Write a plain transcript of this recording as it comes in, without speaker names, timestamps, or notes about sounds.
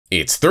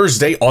It's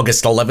Thursday,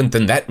 August 11th,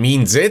 and that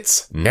means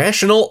it's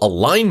National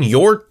Align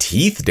Your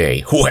Teeth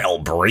Day. Well,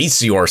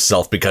 brace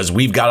yourself because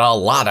we've got a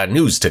lot of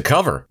news to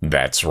cover.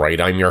 That's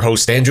right, I'm your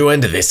host, Andrew,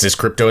 and this is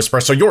Crypto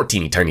Espresso, your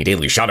teeny tiny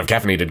daily shot of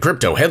caffeinated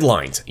crypto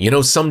headlines. You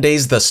know, some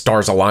days the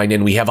stars align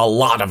and we have a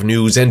lot of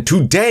news, and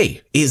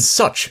today is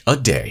such a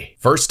day.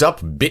 First up,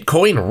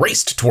 Bitcoin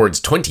raced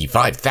towards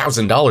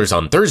 $25,000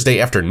 on Thursday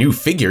after new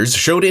figures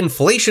showed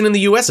inflation in the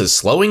US is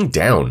slowing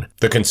down.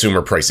 The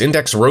consumer price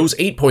index rose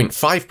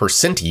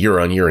 8.5%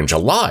 year-on-year in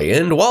July,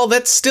 and while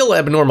that's still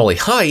abnormally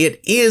high,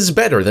 it is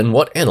better than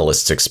what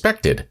analysts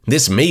expected.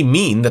 This may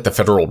mean that the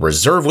Federal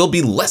Reserve will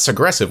be less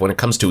aggressive when it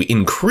comes to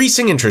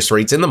increasing interest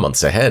rates in the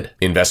months ahead.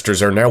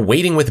 Investors are now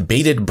waiting with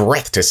bated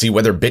breath to see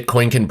whether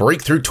Bitcoin can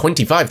break through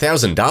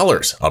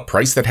 $25,000, a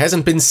price that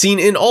hasn't been seen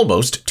in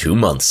almost 2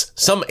 months.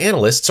 Some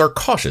analysts are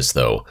cautious,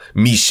 though.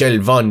 Michel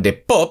van de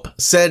Poppe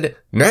said,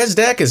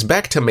 "Nasdaq is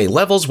back to May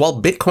levels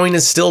while Bitcoin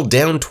is still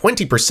down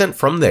 20%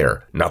 from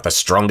there. Not the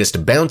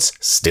strongest bounce,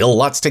 still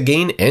lots to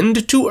gain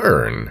and to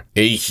earn."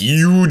 A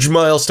huge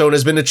milestone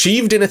has been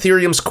achieved in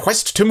Ethereum's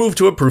quest to move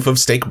to a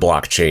proof-of-stake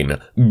blockchain.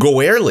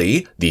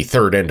 Goerli, the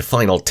third and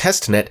final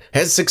testnet,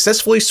 has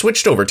successfully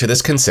switched over to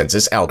this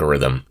consensus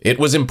algorithm. It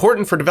was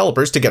important for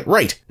developers to get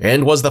right,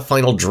 and was the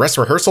final dress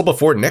rehearsal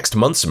before next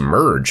month's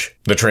merge.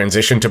 The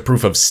transition to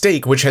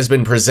proof-of-stake, which has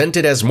been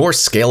presented as more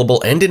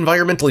scalable and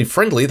environmentally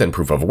friendly than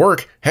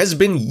proof-of-work, has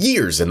been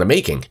years in the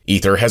making.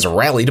 Ether has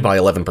rallied by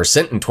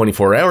 11% in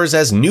 24 hours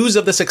as news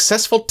of the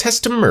successful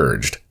test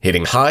emerged,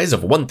 hitting highs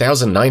of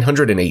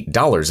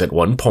 $1,908 at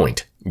one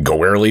point.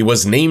 Goerli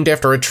was named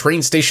after a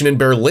train station in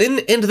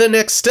Berlin, and the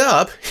next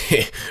stop,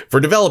 for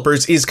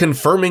developers, is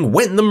confirming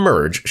when the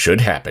merge should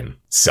happen.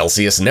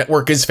 Celsius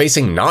Network is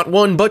facing not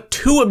one but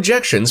 2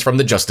 objections from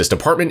the Justice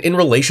Department in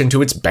relation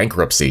to its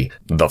bankruptcy.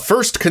 The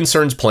first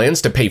concerns plans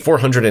to pay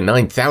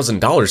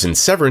 $409,000 in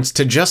severance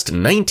to just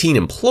 19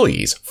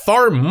 employees,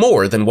 far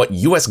more than what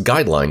US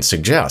guidelines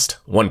suggest.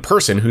 One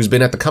person who's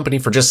been at the company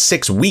for just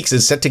 6 weeks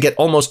is set to get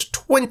almost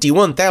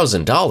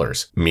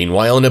 $21,000.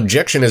 Meanwhile, an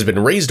objection has been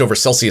raised over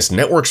Celsius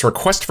Network's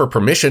request for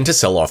permission to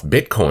sell off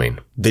Bitcoin.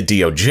 The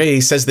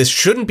DOJ says this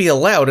shouldn't be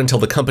allowed until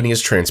the company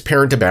is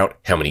transparent about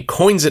how many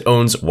coins it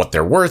owns, what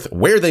they're worth,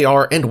 where they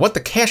are, and what the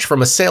cash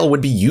from a sale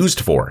would be used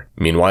for.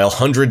 Meanwhile,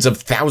 hundreds of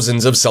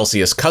thousands of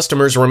Celsius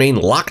customers remain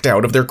locked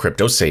out of their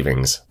crypto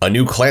savings. A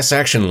new class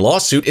action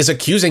lawsuit is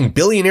accusing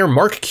billionaire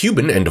Mark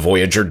Cuban and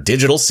Voyager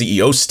Digital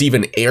CEO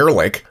Stephen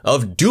Ehrlich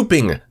of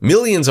duping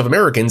millions of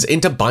Americans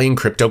into buying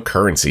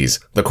cryptocurrencies.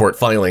 The court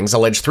filings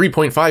allege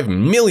 3.5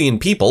 million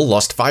people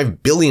lost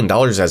 $5 billion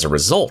as a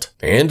result,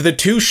 and the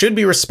two should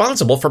be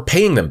responsible for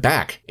paying them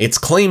back. It's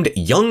claimed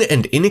young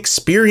and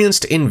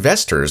inexperienced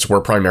investors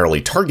were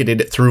primarily targeted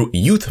through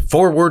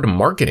youth-forward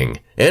marketing,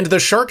 and the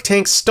Shark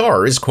Tank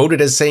star is quoted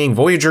as saying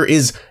Voyager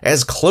is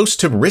as close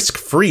to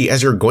risk-free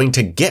as you're going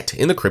to get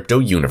in the crypto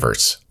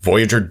universe.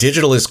 Voyager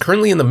Digital is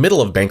currently in the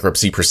middle of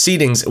bankruptcy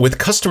proceedings, with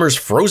customers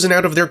frozen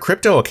out of their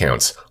crypto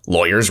accounts.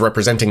 Lawyers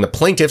representing the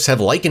plaintiffs have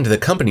likened the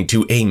company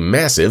to a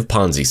massive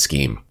Ponzi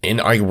scheme. An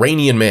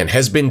Iranian man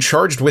has been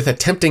charged with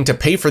attempting to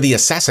pay for the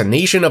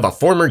assassination of a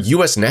former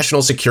US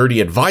national security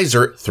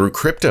advisor through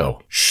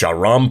crypto.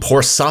 Shahram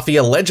Poursafi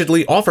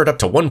allegedly offered up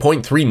to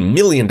 $1.3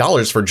 million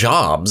for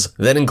jobs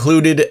that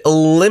included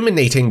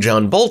eliminating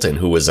John Bolton,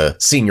 who was a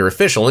senior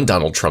official in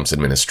Donald Trump's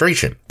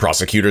administration.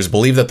 Prosecutors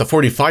believe that the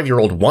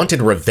 45-year-old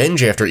wanted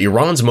revenge after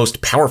Iran's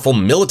most powerful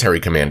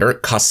military commander,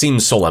 Qasem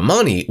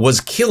Soleimani,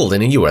 was killed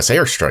in a US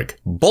airstrike.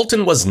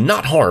 Bolton was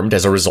not harmed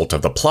as a result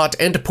of the plot,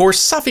 and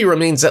Poursafi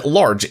remains at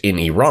large in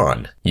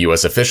Iran.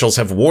 US officials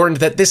have warned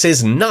that this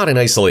is not an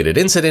isolated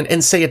incident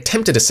and say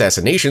attempted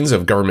assassinations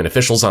of government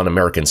officials on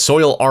American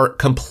soil are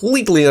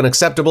completely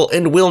unacceptable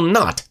and will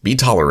not be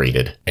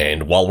tolerated.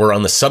 And while we're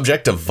on the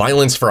subject of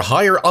violence for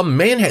hire, a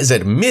man has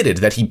admitted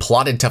that he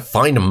plotted to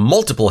find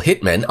multiple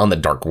hitmen on the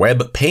dark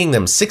web, paying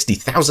them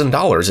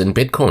 $60,000 in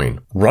Bitcoin.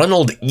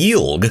 Ronald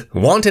Ilg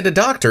wanted a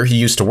doctor he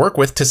used to work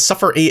with to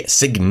suffer a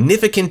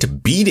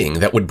significant beating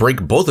that would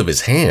break both of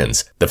his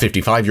hands. The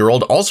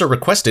 55-year-old also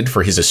requested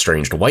for his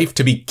estranged wife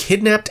to be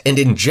kidnapped and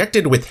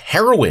injected with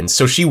heroin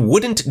so she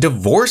wouldn't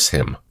divorce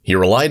him. He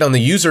relied on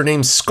the username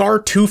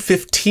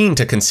Scar215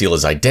 to conceal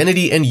his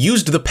identity and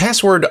used the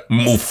password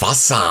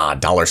Mufasa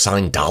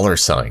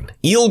 $$.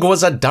 Ilg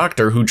was a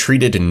doctor who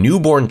treated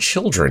newborn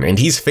children, and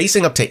he's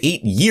facing up to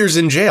 8 years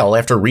in jail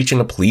after reaching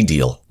a plea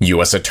deal.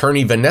 U.S.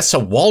 Attorney Vanessa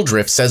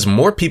Waldriff says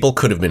more people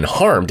could have been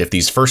harmed if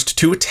these first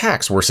 2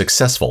 attacks were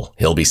successful.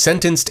 He'll be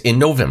sentenced in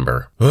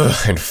November.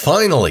 And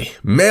finally,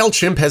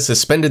 MailChimp has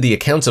suspended the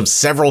accounts of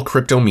several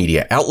crypto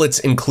media outlets,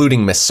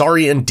 including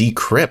Messari and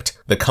Decrypt.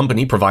 The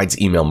company provides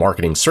email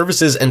marketing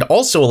services and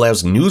also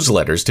allows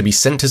newsletters to be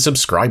sent to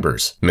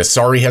subscribers.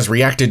 Messari has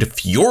reacted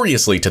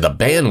furiously to the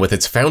ban, with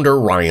its founder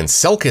Ryan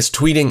Selkis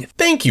tweeting,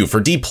 "Thank you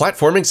for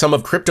deplatforming some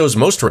of crypto's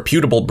most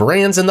reputable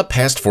brands in the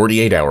past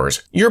 48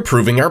 hours. You're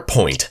proving our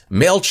point.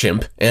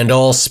 MailChimp and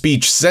all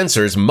speech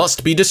censors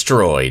must be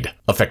destroyed."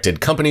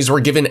 Affected companies were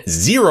given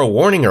zero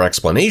warning or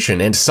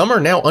explanation, and some are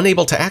now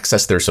unable to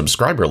access their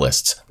subscriber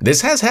lists.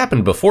 This has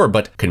happened before,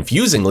 but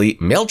confusingly,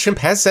 MailChimp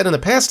has said in the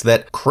past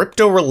that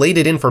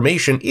crypto-related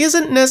information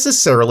isn't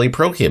necessarily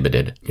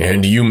prohibited.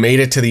 And you made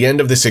it to the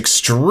end of this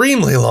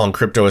extremely long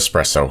Crypto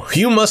Espresso.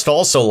 You must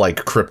also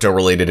like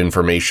crypto-related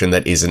information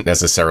that isn't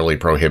necessarily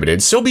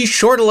prohibited, so be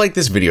sure to like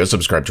this video,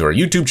 subscribe to our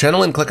YouTube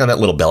channel, and click on that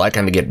little bell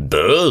icon to get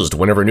buzzed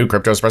whenever a new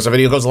Crypto Espresso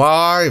video goes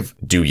live.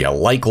 Do you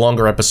like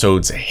longer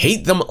episodes?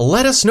 Hate them?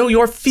 Let us know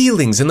your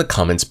feelings in the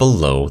comments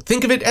below.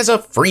 Think of it as a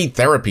free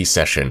therapy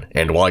session.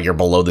 And while you're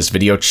below this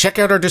video, check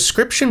out our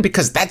description,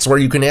 because that's where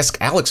you can ask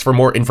Alex for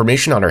more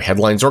information on our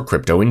headlines or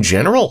crypto in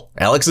general.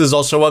 Alex is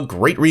also a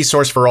great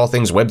resource for all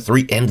things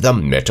Web3 and the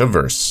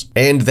metaverse.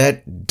 And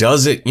that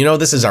does it. You know,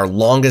 this is our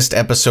longest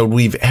episode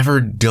we've ever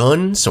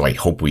done, so I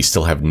hope we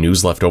still have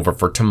news left over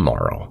for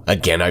tomorrow.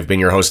 Again, I've been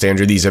your host,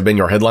 Andrew. These have been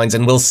your headlines,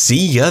 and we'll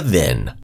see ya then.